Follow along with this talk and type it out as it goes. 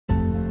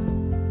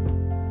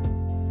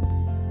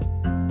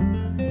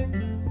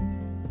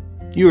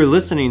You are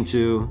listening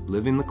to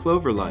Living the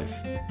Clover Life.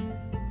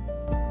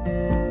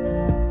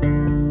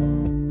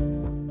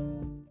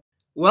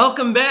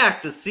 Welcome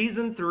back to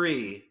Season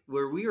 3,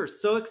 where we are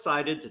so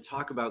excited to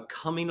talk about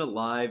coming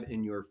alive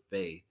in your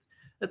faith.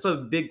 That's a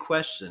big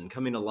question,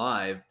 coming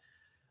alive,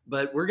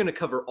 but we're going to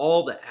cover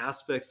all the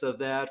aspects of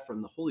that,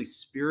 from the Holy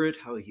Spirit,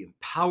 how He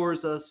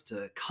empowers us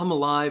to come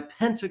alive,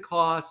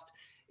 Pentecost,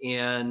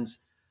 and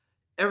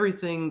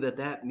everything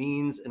that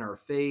means in our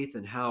faith,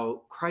 and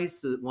how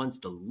Christ wants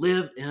to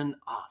live in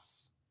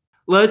us.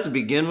 Let's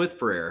begin with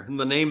prayer. In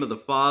the name of the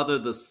Father,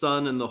 the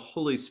Son, and the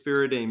Holy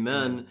Spirit,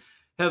 amen.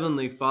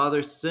 Heavenly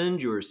Father,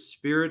 send your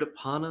Spirit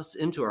upon us,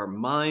 into our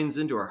minds,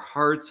 into our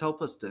hearts.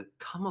 Help us to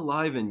come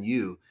alive in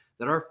you,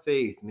 that our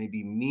faith may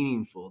be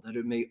meaningful, that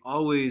it may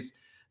always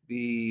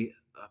be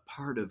a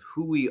part of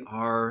who we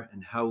are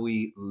and how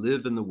we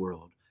live in the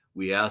world.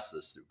 We ask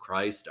this through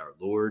Christ our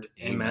Lord.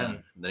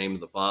 Amen. In the name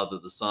of the Father,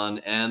 the Son,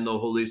 and the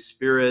Holy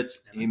Spirit.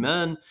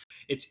 Amen.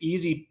 It's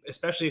easy,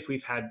 especially if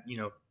we've had,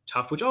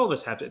 tough, which all of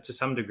us have to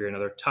some degree or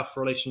another, tough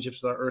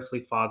relationships with our earthly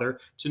father,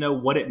 to know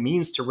what it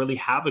means to really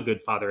have a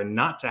good father and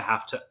not to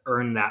have to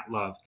earn that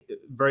love.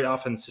 Very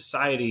often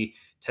society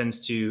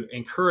tends to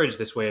encourage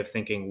this way of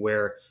thinking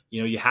where,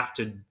 you have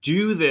to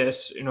do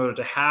this in order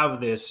to have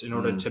this, in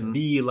order to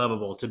be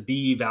lovable, to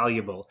be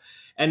valuable.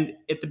 And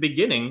at the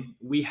beginning,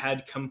 we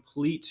had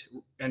complete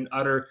and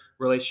utter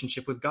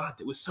relationship with God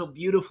that was so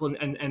beautiful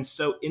and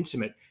so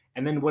intimate.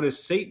 And then what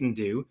does Satan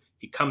do?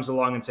 He comes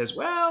along and says,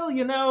 well,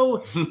 you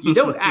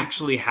don't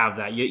actually have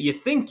that. You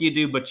think you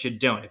do, but you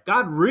don't. If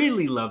God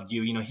really loved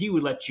you, he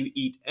would let you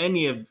eat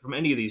from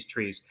any of these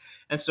trees.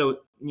 And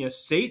so,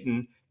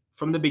 Satan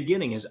from the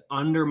beginning has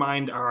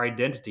undermined our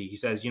identity. He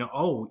says,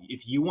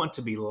 if you want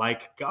to be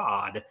like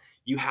God,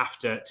 you have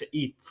to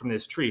eat from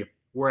this tree.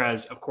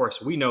 Whereas, of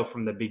course, we know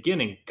from the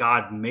beginning,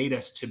 God made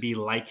us to be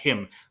like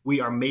him.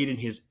 We are made in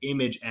his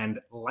image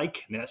and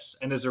likeness.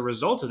 And as a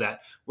result of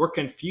that, we're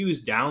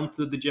confused down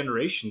through the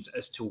generations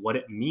as to what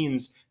it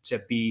means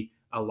to be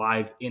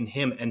alive in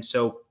him. And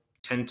so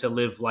tend to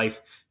live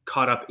life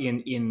caught up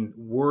in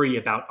worry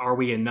about, are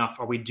we enough?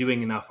 Are we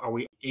doing enough? Are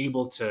we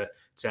able to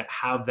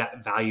have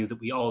that value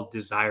that we all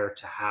desire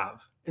to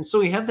have? And so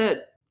we have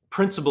that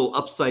principle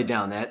upside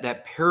down,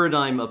 that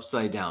paradigm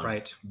upside down.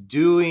 Right.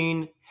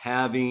 Doing,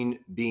 having,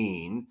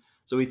 being.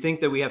 So we think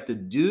that we have to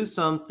do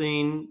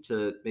something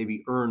to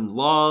maybe earn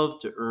love,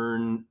 to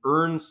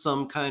earn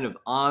some kind of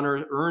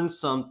honor, earn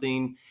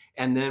something,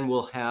 and then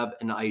we'll have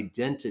an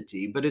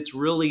identity. But it's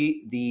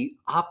really the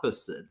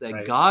opposite, that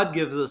Right. God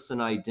gives us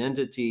an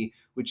identity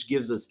which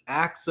gives us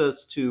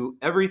access to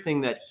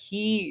everything that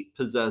he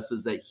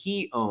possesses, that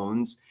he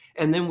owns,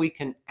 and then we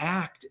can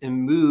act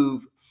and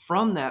move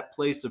from that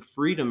place of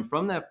freedom,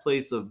 from that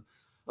place of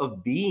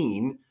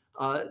being,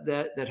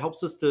 that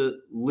helps us to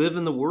live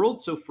in the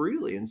world so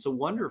freely and so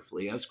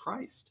wonderfully as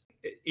Christ.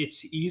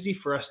 It's easy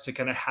for us to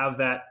kind of have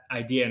that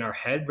idea in our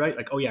head, right?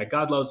 Like, oh yeah,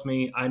 God loves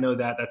me. I know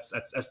that.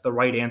 That's the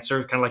right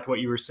answer. Kind of like what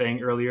you were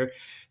saying earlier.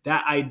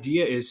 That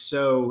idea is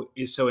so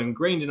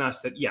ingrained in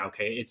us that, yeah,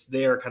 okay, it's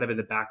there kind of in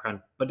the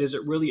background, but does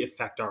it really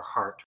affect our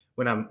heart?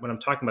 When I'm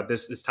talking about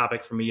this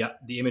topic, for me,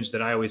 the image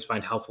that I always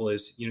find helpful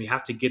is, you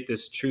have to get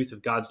this truth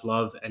of God's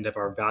love and of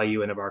our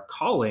value and of our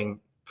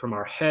calling from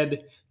our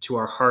head to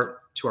our heart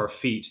to our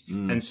feet.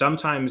 And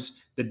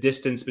sometimes the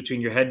distance between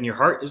your head and your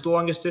heart is the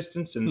longest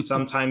distance. And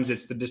sometimes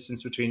it's the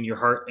distance between your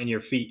heart and your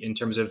feet in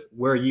terms of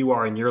where you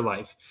are in your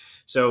life.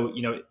 So,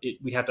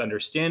 we have to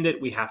understand it.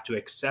 We have to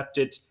accept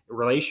it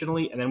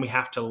relationally. And then we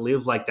have to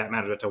live like that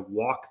matters. We have to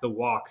walk the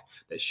walk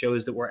that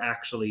shows that we're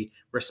actually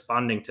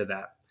responding to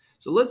that.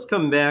 So let's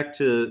come back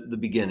to the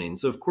beginning.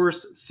 So of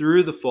course,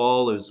 through the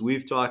fall, as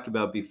we've talked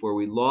about before,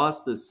 we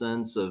lost this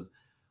sense of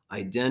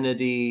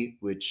identity,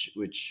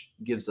 which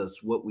gives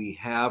us what we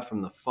have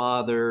from the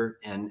Father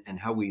and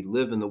how we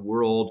live in the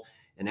world.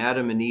 And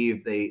Adam and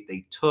Eve,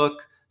 they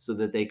took so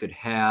that they could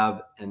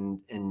have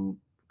and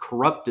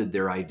corrupted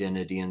their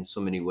identity in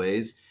so many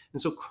ways.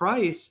 And so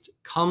Christ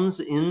comes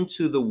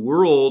into the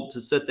world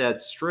to set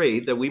that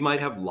straight, that we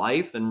might have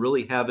life and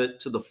really have it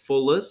to the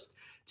fullest,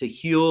 to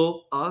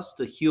heal us,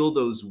 to heal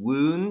those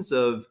wounds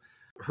of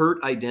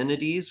hurt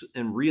identities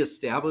and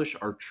reestablish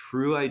our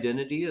true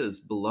identity as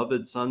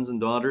beloved sons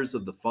and daughters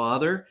of the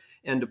Father,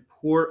 and to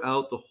pour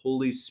out the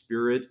Holy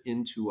Spirit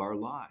into our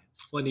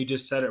lives. Well, and you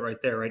just said it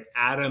right there, right?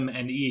 Adam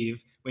and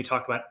Eve, we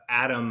talk about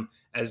Adam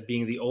as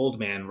being the old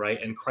man,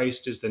 right? And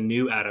Christ is the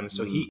new Adam.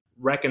 So he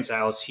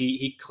reconciles,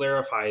 he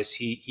clarifies,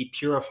 he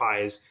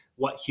purifies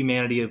what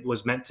humanity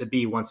was meant to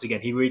be once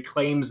again. He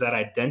reclaims that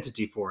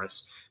identity for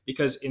us.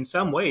 Because in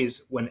some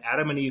ways, when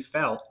Adam and Eve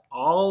fell,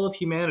 all of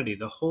humanity,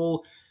 the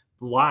whole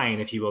line,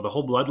 if you will, the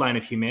whole bloodline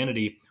of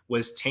humanity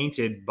was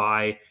tainted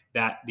by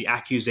the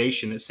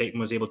accusation that Satan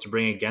was able to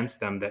bring against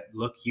them, that,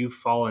 look, you've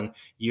fallen,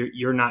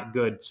 you're not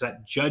good. So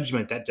that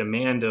judgment, that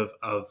demand of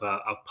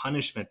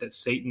punishment that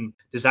Satan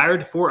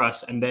desired for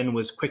us and then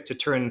was quick to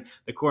turn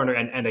the corner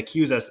and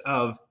accuse us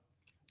of,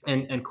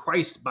 and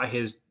Christ, by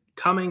his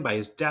coming, by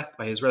his death,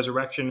 by his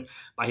resurrection,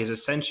 by his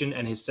ascension,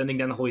 and his sending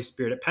down the Holy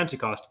Spirit at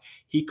Pentecost,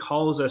 he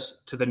calls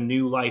us to the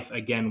new life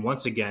again,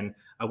 once again,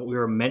 of what we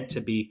were meant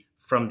to be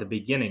from the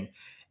beginning.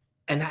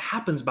 And that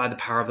happens by the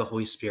power of the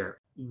Holy Spirit.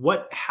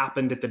 What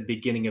happened at the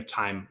beginning of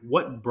time?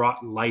 What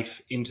brought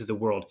life into the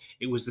world?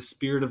 It was the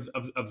Spirit of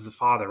the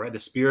Father, right? The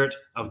Spirit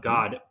of Mhm.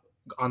 God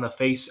on the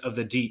face of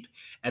the deep.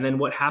 And then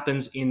what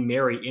happens in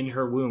Mary, in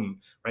her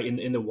womb, right?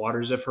 In the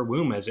waters of her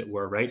womb, as it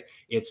were, right?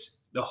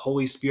 It's the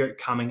Holy Spirit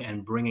coming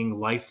and bringing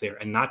life there.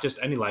 And not just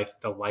any life,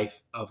 the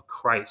life of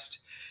Christ.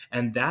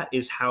 And that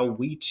is how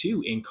we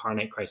too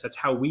incarnate Christ. That's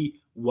how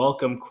we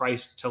welcome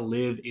Christ to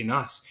live in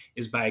us,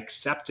 is by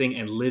accepting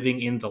and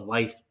living in the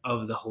life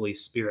of the Holy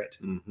Spirit.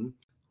 Mhm.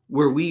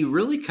 Where we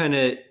really kind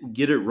of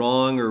get it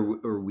wrong,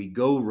 or we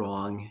go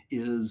wrong,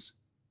 is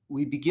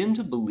we begin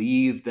to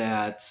believe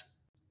that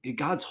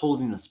God's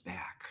holding us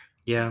back.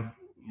 Yeah.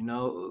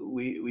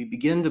 We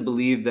begin to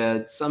believe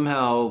that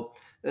somehow,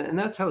 and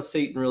that's how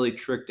Satan really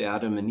tricked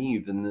Adam and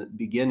Eve in the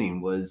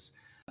beginning, was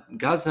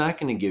God's not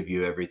going to give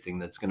you everything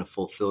that's going to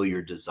fulfill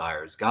your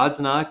desires. God's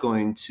not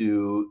going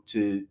to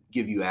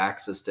give you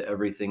access to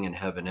everything in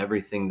heaven,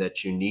 everything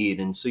that you need.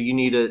 And so you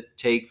need to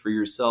take for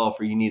yourself,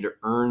 or you need to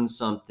earn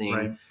something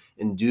Right.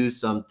 and do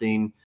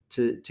something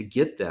to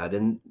get that.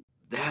 And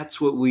that's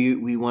what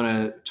we want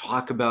to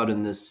talk about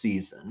in this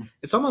season.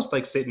 It's almost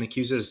like Satan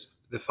accuses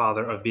the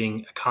Father of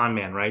being a con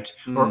man, right?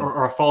 Or, Mm,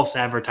 or a false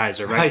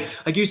advertiser, right? right.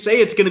 Like you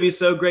say it's going to be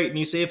so great, and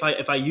you say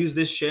if I use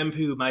this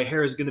shampoo, my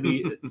hair is going to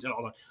be.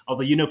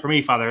 Although for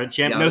me, Father,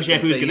 Yeah, I no was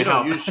going to shampoo is say, going you to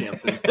don't help. use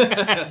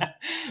shampoo.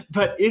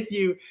 but if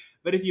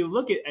you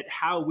look at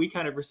how we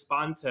kind of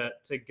respond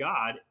to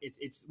God,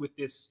 it's with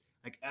this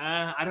like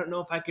I don't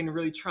know if I can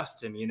really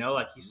trust him.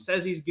 Like he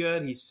says he's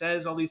good, he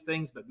says all these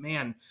things, but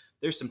man,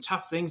 there's some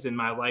tough things in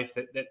my life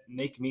that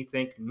make me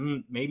think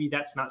maybe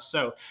that's not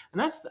so. And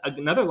that's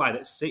another lie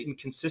that Satan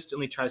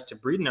consistently tries to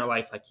breed in our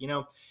life. Like,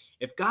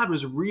 if God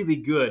was really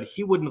good,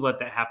 he wouldn't have let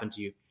that happen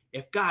to you.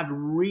 If God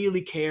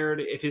really cared,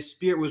 if his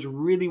spirit was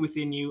really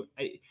within you,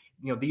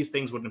 these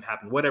things wouldn't have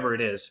happened, whatever it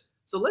is.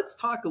 So let's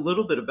talk a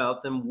little bit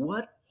about them.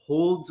 What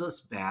holds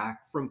us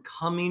back from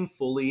coming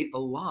fully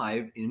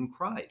alive in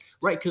Christ?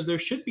 Right, because there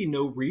should be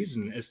no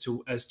reason as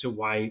to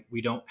why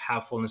we don't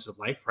have fullness of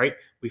life, right?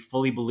 We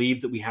fully believe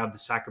that we have the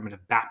sacrament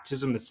of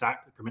baptism, the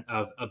sacrament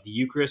of the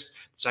Eucharist,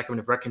 the sacrament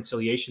of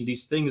reconciliation,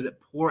 these things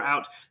that pour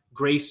out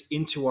grace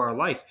into our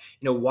life.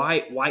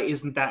 Why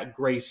isn't that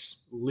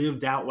grace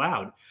lived out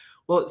loud?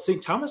 Well,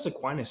 St. Thomas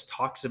Aquinas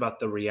talks about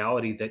the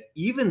reality that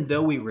even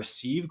though we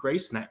receive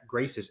grace, and that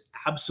grace is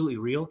absolutely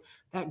real,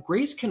 that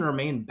grace can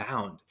remain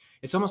bound.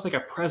 It's almost like a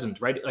present,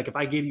 right? Like if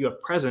I gave you a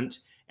present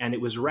and it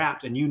was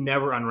wrapped and you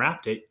never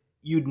unwrapped it,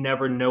 you'd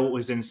never know what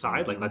was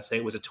inside. Like, Mhm. let's say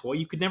it was a toy,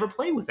 you could never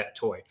play with that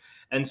toy.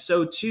 And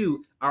so,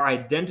 too, our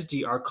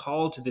identity, our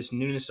call to this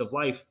newness of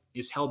life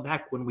is held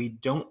back when we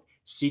don't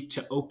seek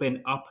to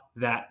open up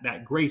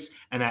that grace.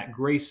 And that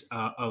grace,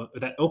 of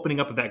that opening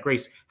up of that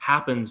grace,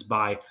 happens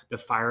by the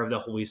fire of the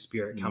Holy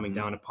Spirit coming Mhm.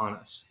 down upon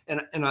us.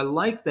 And I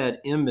like that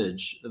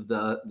image of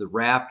the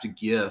wrapped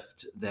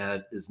gift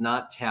that is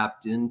not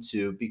tapped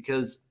into,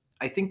 because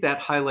I think that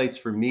highlights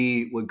for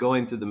me what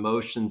going through the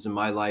motions in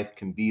my life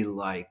can be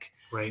like.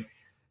 Right.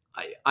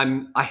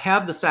 I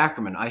have the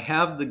sacrament. I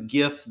have the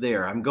gift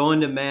there. I'm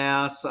going to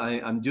mass.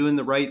 I'm doing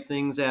the right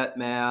things at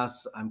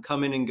mass. I'm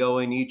coming and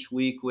going each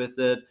week with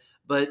it.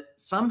 But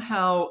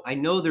somehow I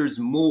know there's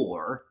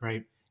more,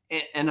 Right.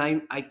 and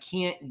I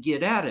can't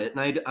get at it.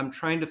 And I'm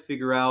trying to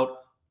figure out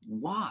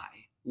why.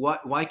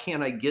 Why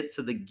can't I get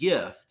to the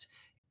gift?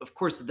 Of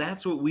course,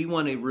 that's what we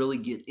want to really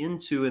get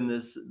into in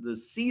this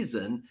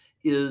season,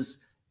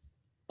 is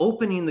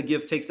opening the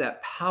gift takes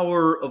that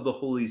power of the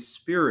Holy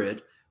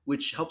Spirit,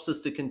 which helps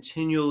us to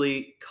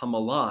continually come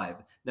alive.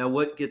 Now,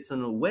 what gets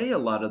in the way a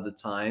lot of the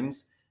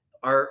times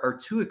are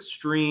two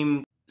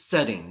extreme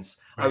settings.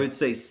 I Right. would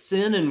say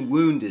sin and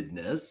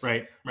woundedness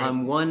Right. Right.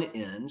 on one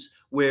end,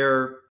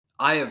 where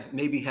I have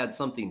maybe had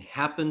something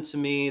happen to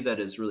me that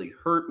has really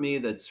hurt me,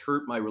 that's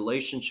hurt my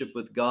relationship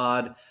with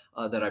God,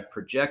 that I've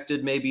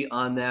projected maybe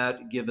on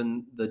that,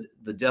 given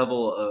the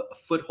devil a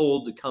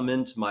foothold to come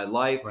into my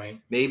life.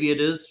 Right. Maybe it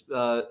is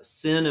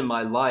sin in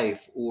my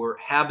life, or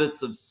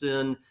habits of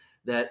sin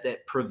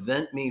that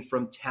prevent me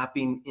from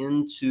tapping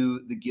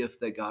into the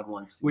gift that God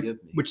wants to which,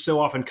 give me. which so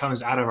often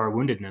comes out of our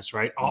woundedness,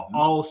 right? All, Mhm.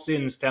 all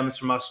sin stems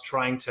from us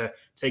trying to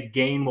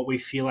gain what we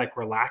feel like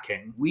we're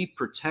lacking. We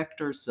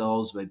protect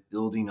ourselves by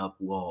building up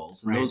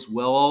walls. And Right. those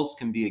walls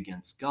can be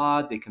against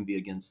God, they can be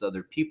against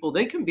other people,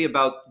 they can be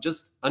about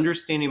just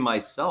understanding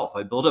myself.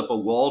 I build up a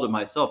wall to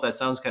myself. That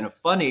sounds kind of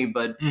funny,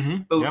 but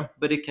Yeah.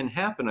 but it can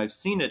happen. I've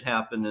seen it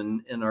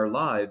happen in our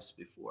lives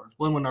before.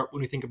 When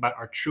we think about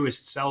our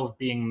truest self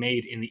being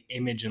made in the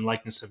image and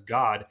likeness of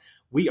God,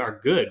 we are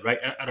good, right?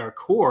 At our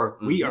core,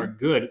 we are Mhm.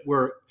 good.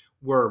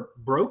 We're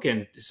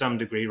broken to some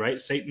degree,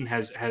 right? Satan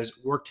has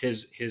worked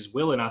his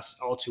will in us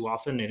all too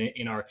often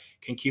in our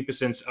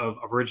concupiscence of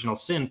original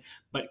sin,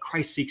 but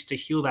Christ seeks to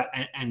heal that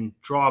and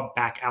draw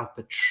back out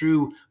the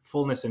true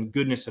fullness and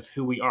goodness of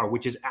who we are,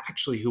 which is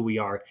actually who we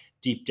are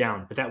deep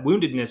down. But that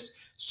woundedness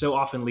so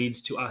often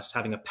leads to us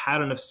having a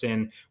pattern of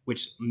sin,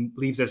 which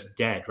leaves us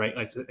dead, right?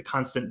 Like a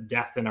constant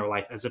death in our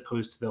life, as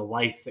opposed to the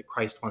life that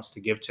Christ wants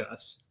to give to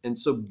us. And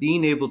so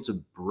being able to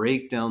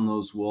break down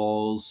those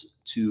walls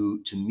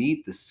to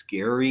meet the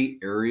scary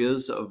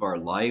areas of our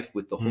life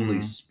with the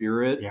Holy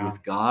Spirit, Yeah.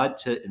 with God,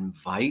 to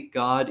invite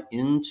God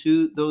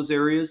into those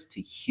areas,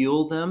 to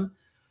heal them,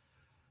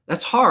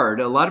 that's hard.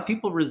 A lot of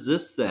people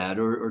resist that,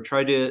 or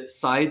try to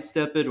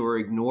sidestep it or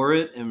ignore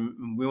it.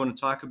 And we want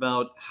to talk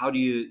about how do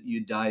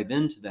you dive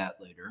into that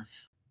later.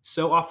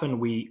 So often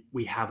we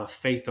have a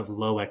faith of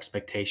low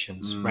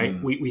expectations,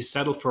 right? We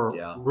settle for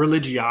Yeah.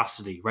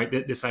 religiosity, right?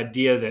 This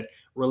idea that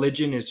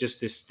religion is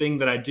just this thing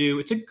that I do.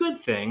 It's a good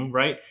thing,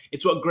 right?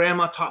 It's what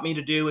grandma taught me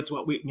to do. It's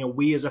what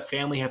we as a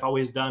family have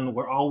always done.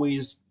 We've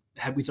always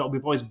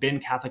been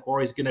Catholic. We're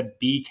always going to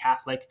be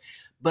Catholic.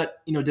 But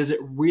does it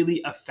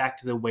really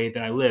affect the way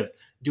that I live?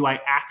 Do I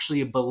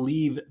actually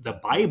believe the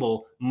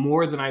Bible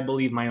more than I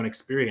believe my own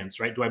experience,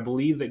 right? Do I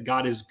believe that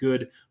God is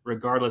good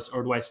regardless?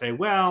 Or do I say,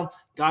 well,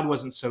 God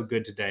wasn't so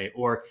good today?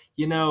 Or,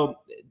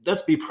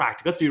 let's be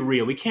practical. Let's be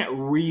real. We can't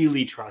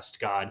really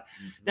trust God.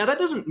 Now, that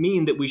doesn't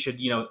mean that we should,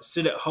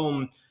 sit at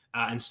home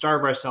and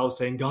starve ourselves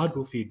saying, God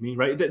will feed me,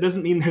 right? That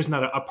doesn't mean there's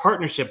not a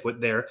partnership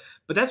with there.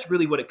 But that's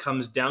really what it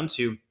comes down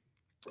to,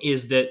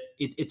 is that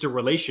it's a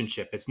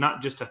relationship. It's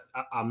not just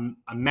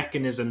a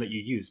mechanism that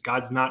you use.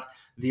 God's not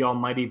the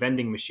almighty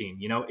vending machine.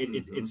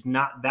 It's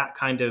not that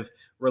kind of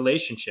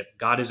relationship.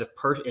 God is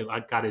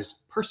God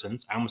is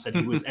persons. I almost said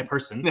he was a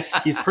person.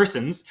 He's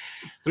persons,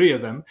 three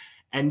of them.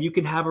 And you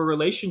can have a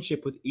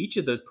relationship with each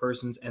of those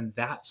persons, and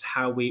that's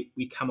how we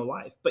come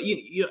alive. But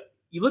you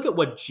look at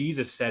what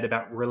Jesus said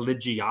about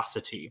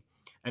religiosity.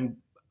 And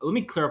let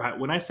me clarify,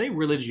 when I say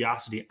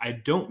religiosity, I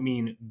don't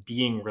mean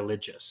being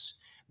religious.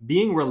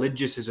 Being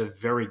religious is a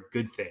very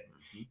good thing.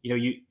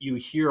 You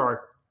hear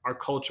our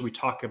culture, we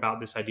talk about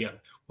this idea of,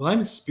 well,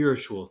 I'm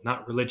spiritual,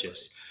 not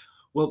religious.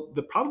 Well,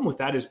 the problem with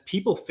that is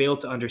people fail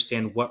to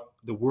understand what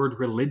the word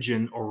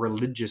religion or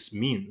religious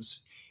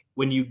means.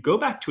 When you go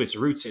back to its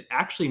roots, it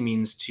actually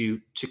means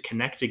to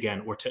connect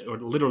again, or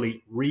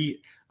literally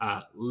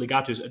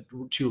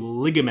to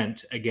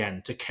ligament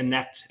again, to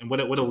connect. And what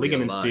do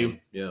ligaments do?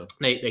 Yeah.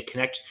 They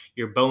connect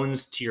your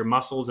bones to your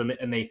muscles, and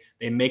they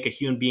make a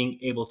human being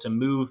able to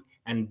move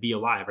and be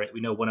alive, right? We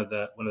know one of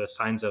the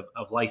signs of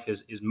life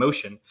is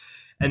motion.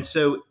 And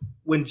so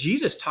when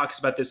Jesus talks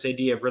about this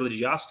idea of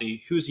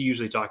religiosity, who's he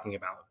usually talking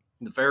about?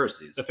 The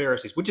Pharisees. The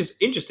Pharisees, which is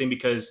interesting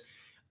because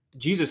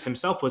Jesus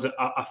himself was a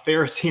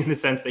Pharisee in the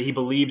sense that he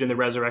believed in the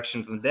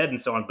resurrection from the dead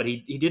and so on, but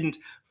he didn't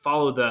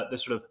follow the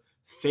sort of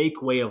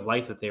fake way of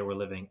life that they were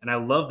living. And I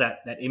love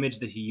that image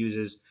that he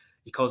uses.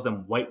 He calls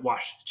them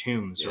whitewashed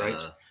tombs,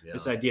 right? Yeah.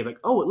 This idea of like,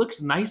 oh, it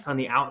looks nice on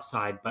the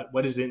outside, but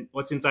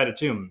what's inside a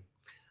tomb?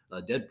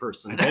 A dead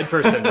person. A dead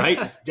person,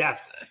 right? It's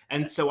death.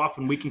 And so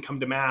often we can come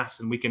to mass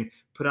and we can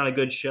put on a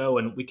good show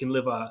and we can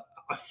live a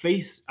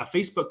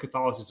Facebook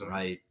Catholicism.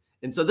 Right.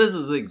 And so this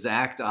is the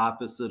exact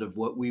opposite of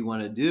what we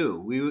want to do.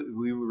 We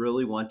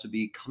really want to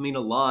be coming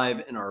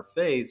alive in our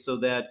faith, so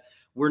that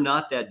we're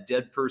not that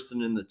dead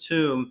person in the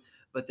tomb,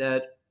 but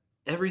that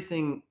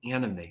everything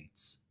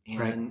animates.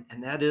 And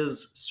that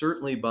is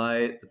certainly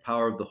by the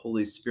power of the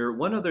Holy Spirit.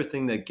 One other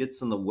thing that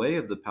gets in the way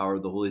of the power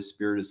of the Holy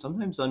Spirit is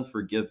sometimes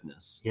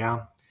unforgiveness.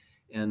 Yeah.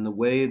 And the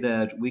way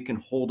that we can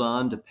hold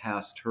on to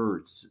past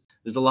hurts.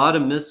 There's a lot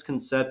of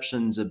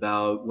misconceptions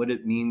about what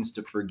it means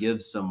to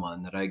forgive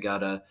someone, that I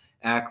gotta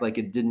act like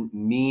it didn't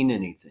mean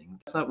anything.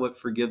 That's not what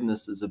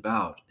forgiveness is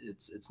about.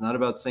 It's not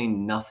about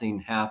saying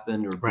nothing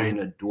happened, or being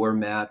a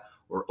doormat,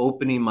 or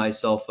opening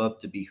myself up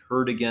to be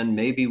hurt again.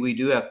 Maybe we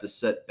do have to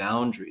set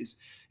boundaries.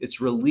 It's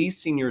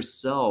releasing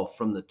yourself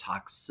from the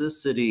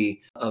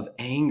toxicity of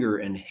anger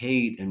and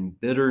hate and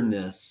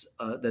bitterness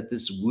that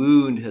this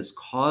wound has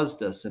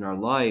caused us in our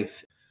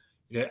life.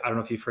 I don't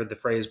know if you've heard the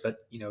phrase,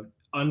 but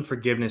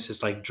unforgiveness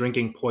is like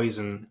drinking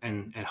poison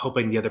and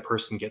hoping the other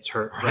person gets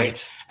hurt,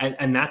 right?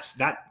 And that's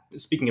that.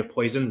 Speaking of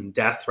poison and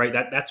death, right?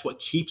 That's what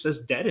keeps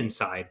us dead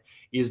inside,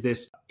 is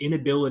this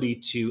inability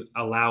to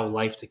allow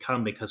life to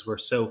come, because we're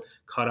so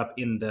caught up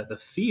in the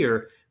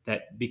fear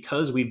that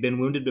because we've been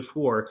wounded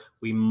before,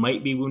 we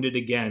might be wounded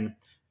again.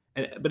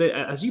 But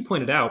as you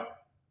pointed out,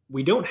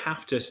 we don't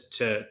have to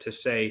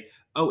say,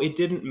 oh, it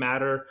didn't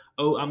matter.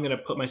 Oh, I'm going to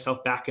put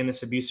myself back in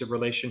this abusive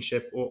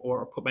relationship,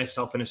 or put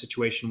myself in a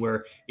situation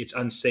where it's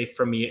unsafe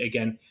for me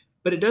again.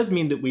 But it does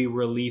mean that we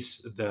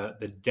release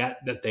the debt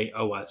that they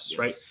owe us,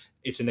 right?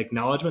 It's an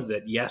acknowledgement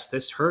that, yes,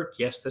 this hurt.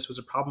 Yes, this was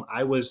a problem.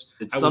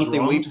 It's something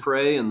wronged. we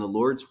pray in the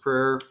Lord's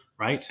Prayer,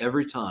 right?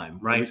 Every time.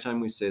 Right. Every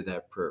time we say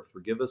that prayer.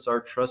 Forgive us our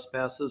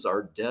trespasses,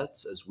 our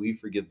debts, as we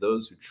forgive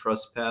those who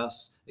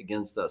trespass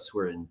against us, who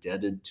are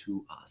indebted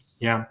to us.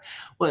 Yeah.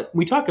 Well,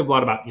 we talk a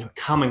lot about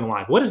coming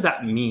alive. What does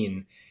that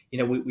mean?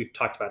 We've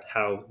talked about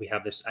how we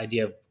have this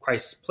idea of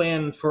Christ's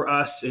plan for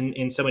us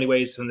in so many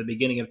ways from the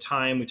beginning of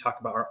time. We talk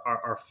about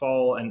our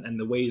fall and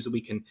the ways that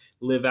we can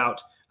live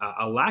out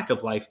a lack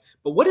of life.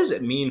 But what does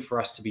it mean for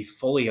us to be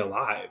fully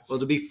alive? Well,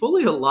 to be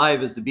fully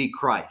alive is to be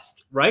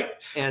Christ. Right?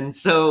 And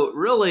so,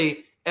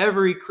 really,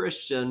 every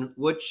Christian,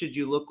 what should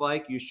you look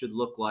like? You should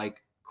look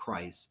like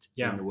Christ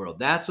in Yeah. the world.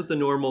 That's what the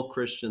normal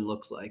Christian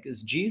looks like,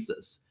 is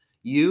Jesus.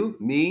 You,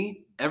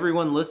 me,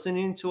 everyone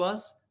listening to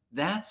us,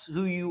 that's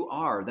who you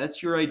are.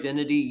 That's your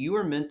identity. You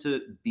are meant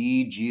to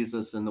be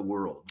Jesus in the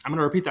world. I'm going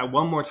to repeat that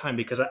one more time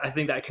because I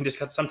think that can just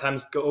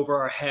sometimes go over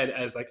our head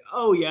as like,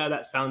 oh, yeah,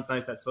 that sounds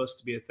nice. That's supposed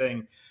to be a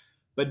thing.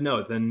 But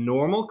no, the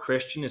normal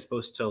Christian is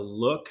supposed to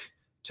look,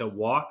 to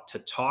walk, to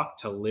talk,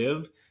 to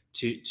live,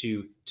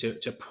 to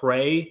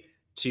pray,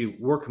 to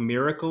work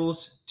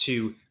miracles,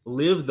 to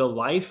live the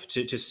life,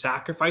 to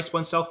sacrifice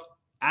oneself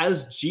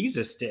as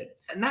Jesus did.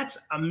 And that's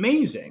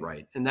amazing.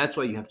 Right. And that's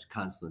why you have to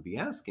constantly be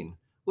asking,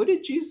 what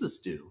did Jesus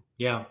do?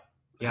 Yeah.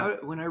 Yeah.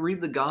 When I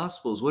read the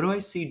Gospels, what do I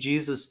see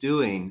Jesus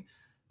doing?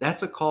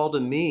 That's a call to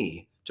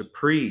me to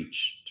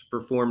preach, to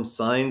perform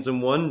signs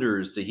and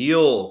wonders, to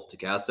heal, to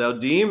cast out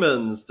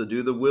demons, to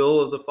do the will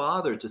of the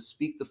Father, to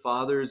speak the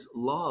Father's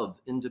love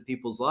into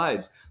people's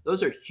lives.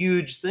 Those are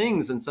huge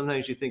things. And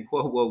sometimes you think,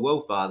 whoa, whoa, whoa,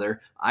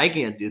 Father, I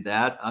can't do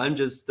that. I'm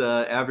just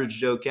average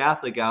Joe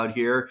Catholic out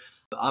here.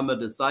 I'm a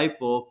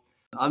disciple.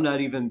 I'm not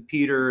even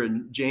Peter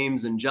and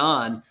James and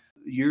John.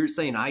 You're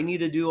saying I need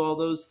to do all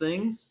those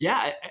things?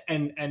 Yeah.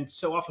 And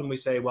so often we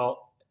say,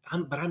 well,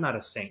 but I'm not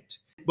a saint.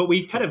 What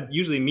we kind of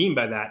usually mean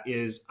by that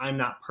is I'm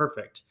not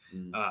perfect.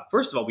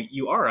 First of all,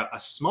 you are a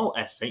small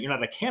s saint. You're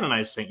not a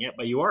canonized saint yet,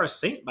 but you are a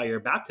saint by your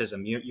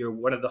baptism. You're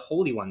one of the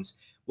holy ones.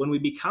 When we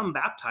become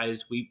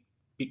baptized, we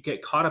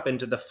get caught up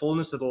into the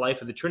fullness of the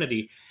life of the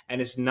Trinity. And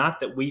it's not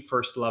that we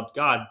first loved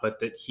God, but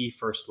that he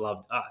first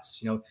loved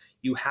us.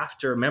 You have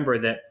to remember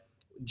that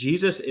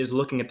Jesus is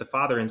looking at the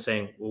Father and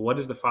saying, well, what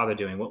is the Father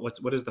doing?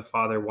 What does the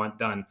Father want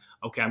done?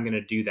 Okay, I'm going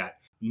to do that.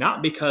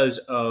 Not because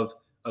of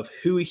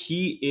who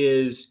he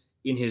is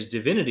in his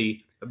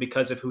divinity, but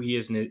because of who he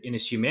is in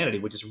his humanity,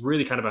 which is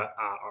really kind of a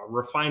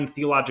refined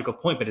theological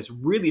point, but it's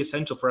really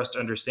essential for us to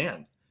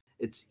understand.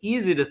 It's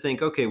easy to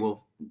think, okay,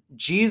 well,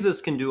 Jesus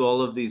can do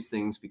all of these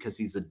things because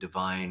he's a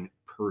divine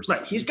person.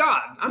 Right, he's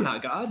God. I'm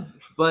not God.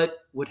 But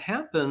what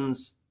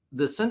happens,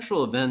 the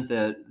central event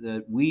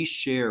that we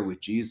share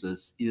with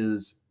Jesus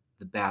is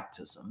the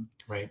baptism.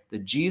 Right.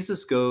 That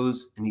Jesus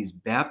goes and he's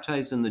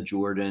baptized in the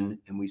Jordan,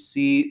 and we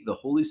see the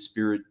Holy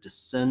Spirit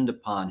descend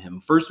upon him.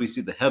 First, we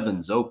see the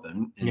heavens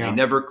open, and they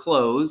never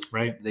close.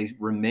 Right. They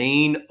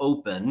remain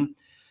open.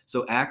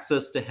 So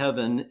access to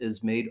heaven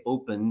is made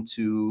open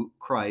to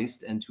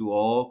Christ and to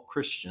all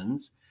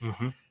Christians.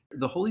 Mm-hmm.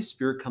 The Holy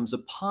Spirit comes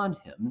upon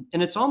him,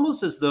 and it's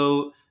almost as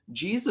though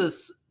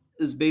Jesus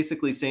is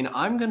basically saying,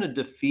 I'm going to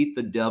defeat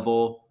the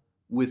devil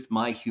with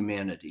my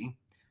humanity.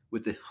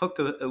 With the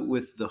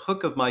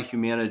hook of my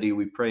humanity,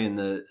 we pray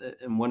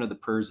in one of the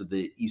prayers of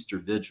the Easter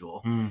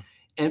Vigil.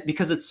 And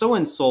because it's so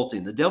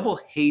insulting, the devil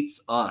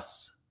hates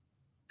us.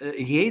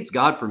 He hates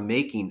God for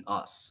making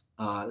us.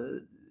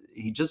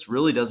 He just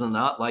really does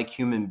not like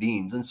human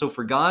beings. And so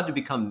for God to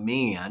become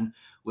man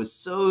was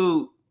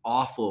so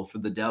awful for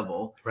the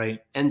devil. Right.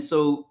 And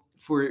so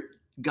for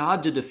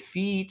God to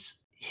defeat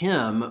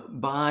him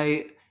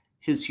by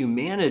his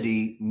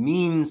humanity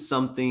means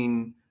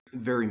something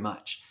very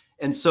much.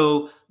 And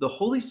so the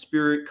Holy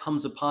Spirit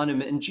comes upon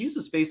him, and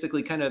Jesus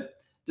basically kind of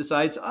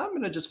decides, I'm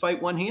going to just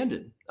fight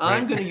one-handed. Right.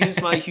 I'm going to use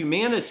my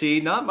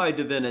humanity, not my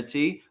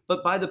divinity,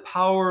 but by the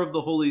power of the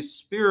Holy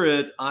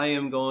Spirit, I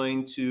am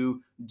going to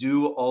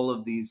do all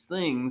of these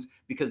things,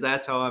 because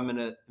that's how I'm going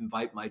to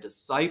invite my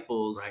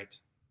disciples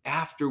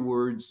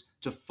afterwards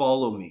to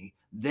follow me.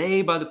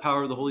 They, by the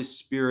power of the Holy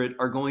Spirit,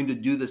 are going to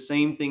do the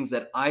same things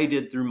that I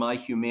did through my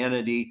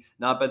humanity,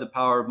 not by the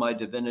power of my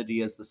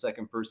divinity as the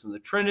second person of the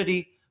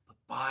Trinity,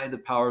 by the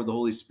power of the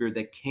Holy Spirit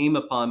that came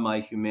upon my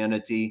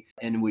humanity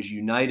and was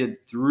united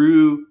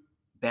through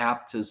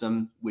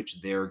baptism,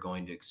 which they're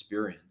going to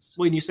experience.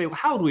 Well, and you say, well,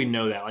 how do we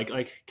know that?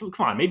 Like, come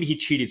on, maybe he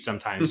cheated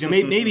sometimes.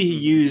 Maybe he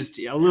used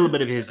a little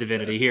bit of his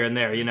divinity here and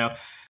there.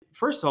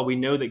 First of all, we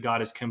know that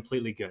God is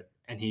completely good,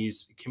 and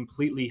he's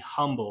completely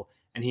humble,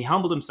 and he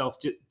humbled himself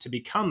to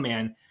become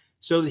man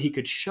so that he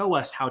could show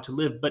us how to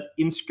live. But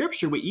in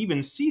Scripture, we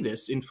even see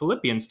this in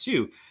Philippians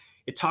 2.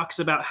 It talks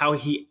about how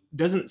he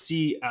doesn't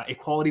see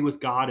equality with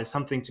God as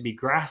something to be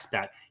grasped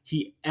at.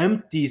 He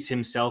empties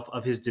himself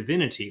of his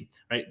divinity,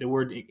 right? The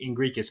word in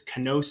Greek is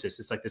kenosis.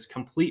 It's like this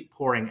complete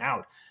pouring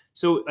out.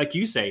 So like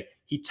you say,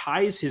 he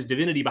ties his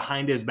divinity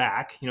behind his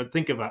back.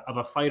 Think of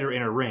a fighter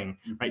in a ring,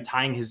 right?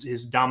 Tying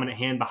his dominant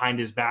hand behind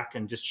his back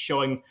and just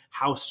showing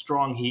how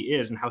strong he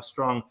is and how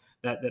strong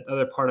that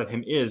other part of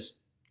him is.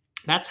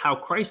 That's how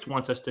Christ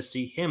wants us to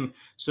see him,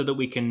 so that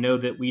we can know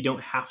that we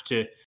don't have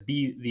to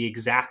be the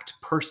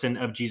exact person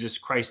of Jesus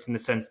Christ in the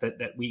sense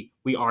that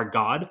we are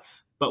God,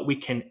 but we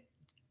can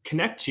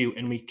connect to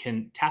and we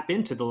can tap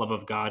into the love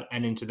of God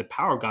and into the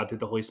power of God through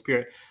the Holy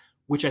Spirit,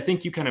 which I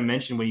think you kind of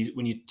mentioned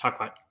when you talk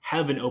about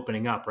heaven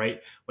opening up, right?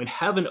 When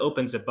heaven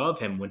opens above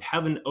him, when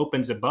heaven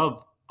opens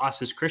above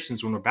us as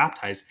Christians when we're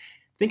baptized,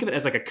 Think of it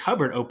as like a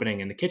cupboard opening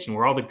in the kitchen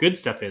where all the good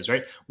stuff is,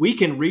 right? We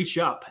can reach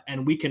up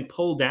and we can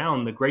pull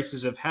down the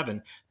graces of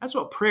heaven. That's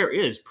what prayer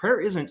is. Prayer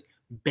isn't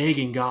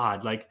begging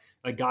God like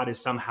God is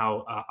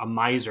somehow a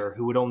miser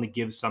who would only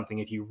give something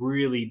if you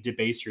really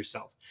debase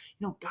yourself.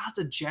 God's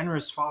a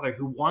generous father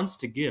who wants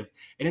to give,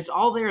 and it's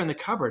all there in the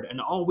cupboard.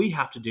 And all we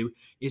have to do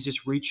is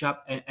just reach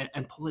up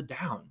and pull it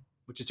down,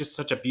 which is just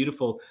such a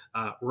beautiful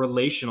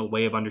relational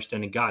way of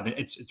understanding God. And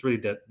it's really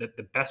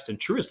the best and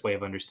truest way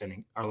of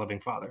understanding our loving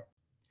Father.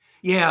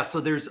 Yeah, so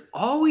there's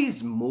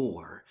always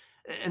more.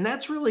 And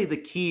that's really the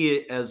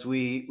key as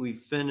we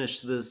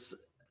finish this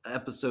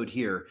episode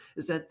here,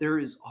 is that there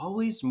is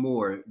always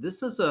more.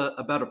 This is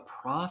about a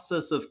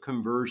process of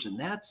conversion.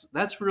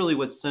 That's really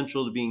what's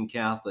central to being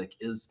Catholic,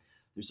 is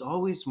there's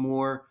always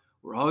more.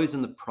 We're always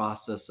in the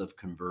process of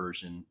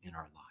conversion in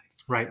our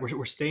life. Right.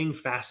 We're staying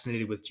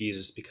fascinated with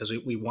Jesus because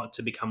we want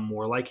to become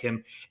more like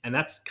him. And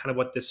that's kind of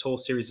what this whole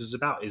series is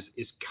about,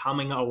 is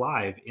coming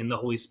alive in the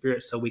Holy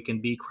Spirit so we can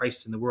be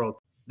Christ in the world.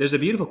 There's a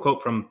beautiful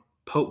quote from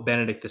Pope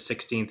Benedict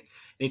XVI, and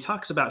he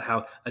talks about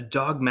how a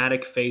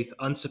dogmatic faith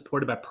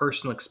unsupported by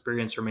personal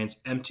experience remains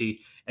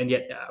empty, and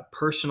yet a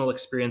personal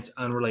experience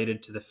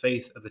unrelated to the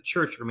faith of the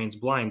church remains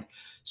blind.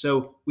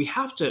 So we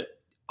have to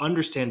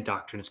understand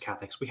doctrine as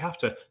Catholics. We have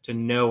to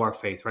know our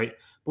faith, right?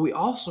 But we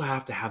also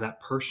have to have that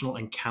personal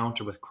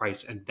encounter with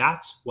Christ, and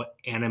that's what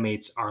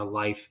animates our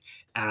life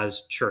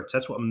as church.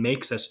 That's what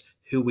makes us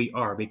who we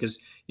are, because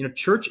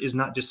church is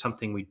not just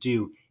something we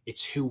do,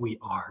 it's who we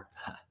are.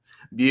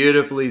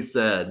 Beautifully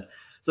said.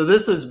 So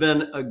this has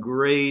been a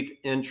great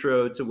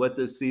intro to what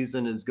this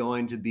season is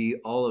going to be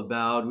all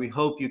about. We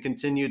hope you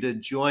continue to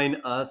join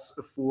us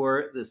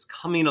for this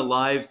Coming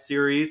Alive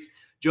series.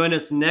 Join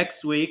us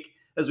next week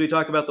as we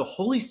talk about the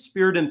Holy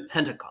Spirit and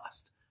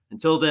Pentecost.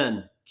 Until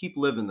then, keep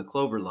living the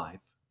Clover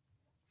life.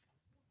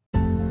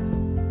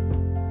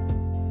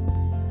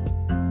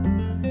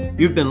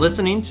 You've been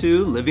listening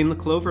to Living the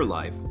Clover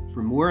Life.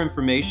 For more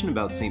information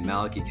about St.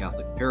 Malachy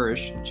Catholic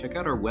Parish, check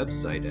out our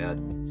website at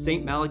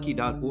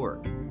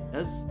stmalachy.org,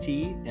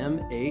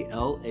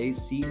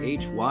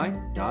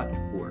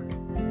 stmalachy.org.